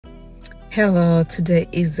Hello, today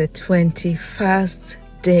is the 21st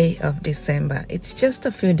day of December. It's just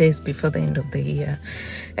a few days before the end of the year.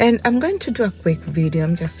 And I'm going to do a quick video.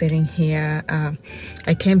 I'm just sitting here.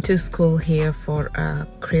 I came to school here for a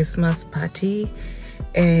Christmas party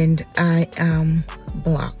and I am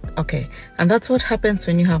blocked. Okay, and that's what happens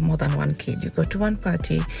when you have more than one kid. You go to one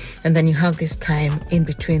party and then you have this time in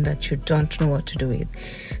between that you don't know what to do with.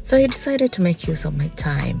 So I decided to make use of my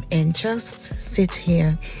time and just sit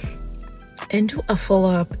here and do a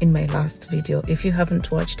follow-up in my last video. If you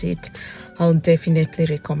haven't watched it, I'll definitely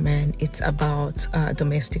recommend. It's about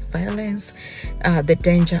domestic violence, the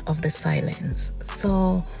danger of the silence.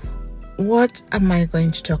 So what am I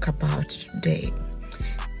going to talk about today?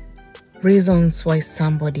 Reasons why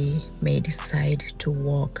somebody may decide to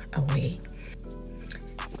walk away.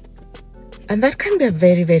 And that can be a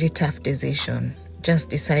very, very tough decision, just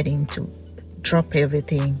deciding to drop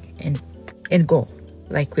everything and go,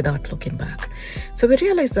 like without looking back. So we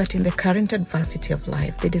realize that in the current adversity of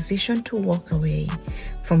life, the decision to walk away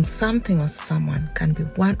from something or someone can be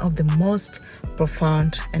one of the most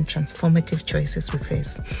profound and transformative choices we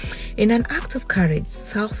face. In an act of courage,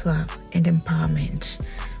 self-love, and empowerment,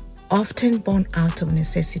 often born out of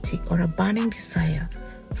necessity or a burning desire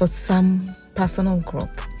for some personal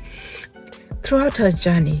growth. Throughout our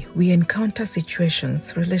journey, we encounter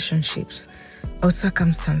situations, relationships, or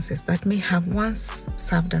circumstances that may have once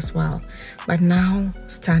served us well, but now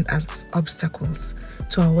stand as obstacles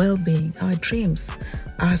to our well-being, our dreams,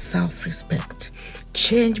 our self-respect.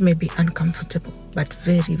 Change may be uncomfortable, but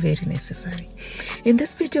very, very necessary. In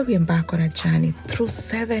this video, we embark on a journey through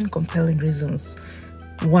 7 compelling reasons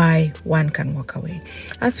why one can walk away.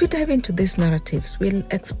 As we dive into these narratives, we'll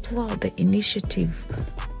explore the initiative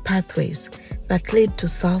pathways that lead to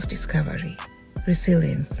self-discovery,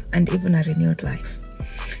 resilience, and even a renewed life.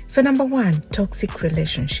 So number 1, toxic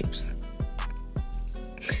relationships.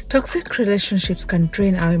 Toxic relationships can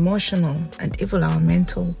drain our emotional and even our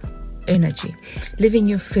mental energy, leaving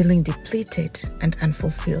you feeling depleted and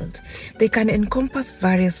unfulfilled. They can encompass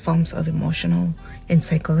various forms of emotional and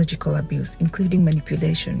psychological abuse, including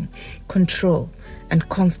manipulation, control, and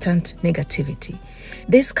constant negativity.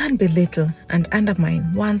 This can belittle and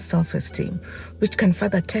undermine one's self-esteem, which can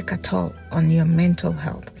further take a toll on your mental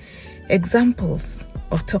health. Examples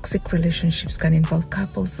of toxic relationships can involve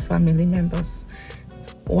couples, family members,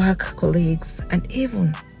 work colleagues, and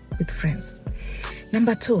even with friends.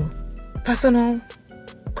 Number 2, personal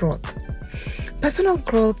growth. Personal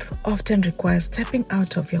growth often requires stepping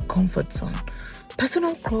out of your comfort zone.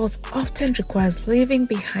 Personal growth often requires leaving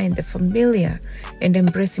behind the familiar and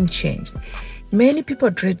embracing change. Many people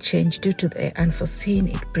dread change due to the unforeseen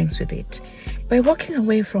it brings with it. By walking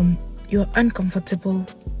away from your uncomfortable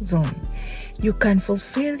zone, you can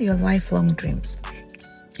fulfill your lifelong dreams.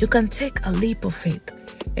 You can take a leap of faith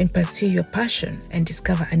and pursue your passion and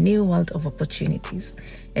discover a new world of opportunities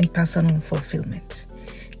and personal fulfillment.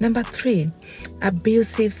 Number 3,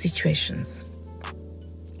 abusive situations.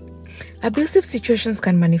 Abusive situations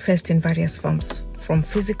can manifest in various forms, from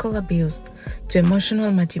physical abuse to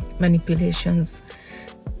emotional manipulations.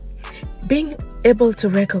 Being able to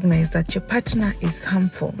recognize that your partner is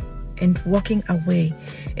harmful and walking away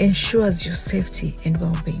ensures your safety and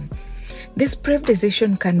well-being. This brave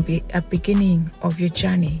decision can be a beginning of your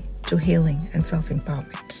journey to healing and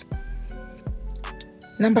self-empowerment.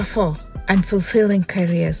 Number 4, unfulfilling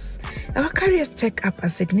careers. Our careers take up a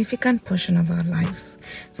significant portion of our lives.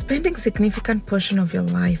 Spending significant portion of your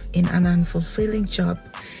life in an unfulfilling job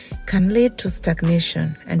can lead to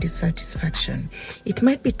stagnation and dissatisfaction. It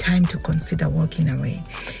might be time to consider walking away.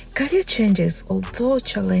 Career changes, although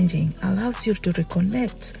challenging, allows you to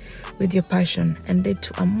reconnect with your passion and lead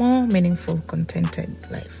to a more meaningful, contented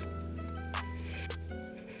life.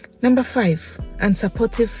 Number 5,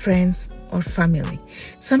 unsupportive friends or family.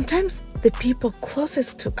 Sometimes the people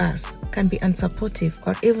closest to us can be unsupportive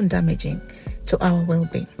or even damaging to our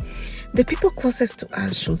well-being. The people closest to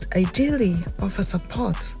us should ideally offer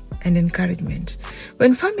support and encouragement.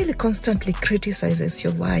 When family constantly criticizes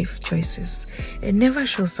your life choices and never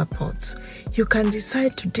shows support, you can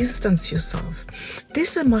decide to distance yourself.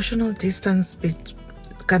 This emotional distance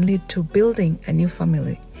can lead to building a new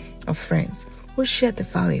family of friends who share the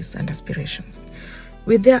values and aspirations.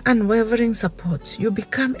 With their unwavering support, you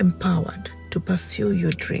become empowered to pursue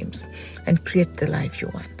your dreams and create the life you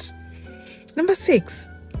want. Number 6,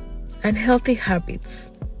 unhealthy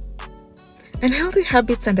habits. Unhealthy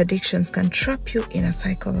habits and addictions can trap you in a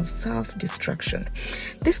cycle of self-destruction.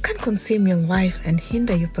 This can consume your life and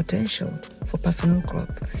hinder your potential for personal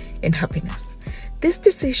growth and happiness. This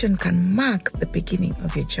decision can mark the beginning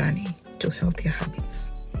of your journey to healthier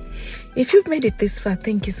habits. If you've made it this far,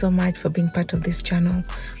 thank you so much for being part of this channel.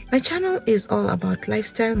 My channel is all about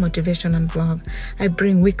lifestyle, motivation, and vlog. I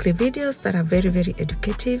bring weekly videos that are very, very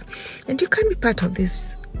educative, and you can be part of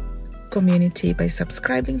this community by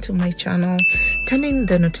subscribing to my channel, turning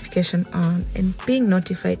the notification on, and being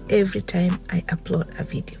notified every time I upload a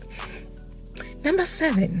video. Number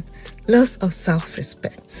 7, loss of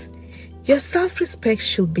self-respect. Your self-respect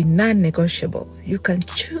should be non-negotiable. You can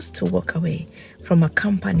choose to walk away from a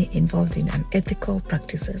company involved in unethical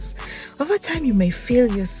practices. Over time, you may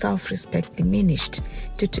feel your self-respect diminished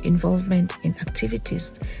due to involvement in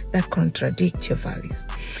activities that contradict your values.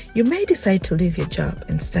 You may decide to leave your job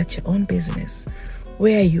and start your own business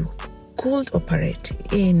where you could operate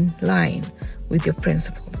in line with your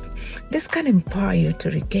principles. This can empower you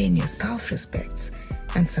to regain your self-respect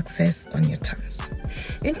and success on your terms.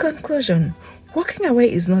 In conclusion, walking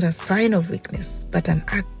away is not a sign of weakness, but an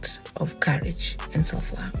act of courage and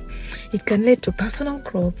self-love. It can lead to personal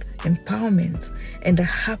growth, empowerment, and a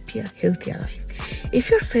happier, healthier life. If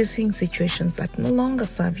you're facing situations that no longer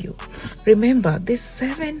serve you, remember these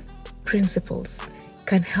 7 principles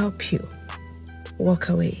can help you walk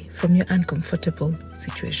away from your uncomfortable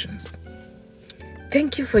situations.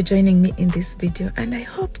 Thank you for joining me in this video, and I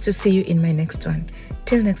hope to see you in my next one.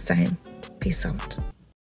 Till next time, peace out.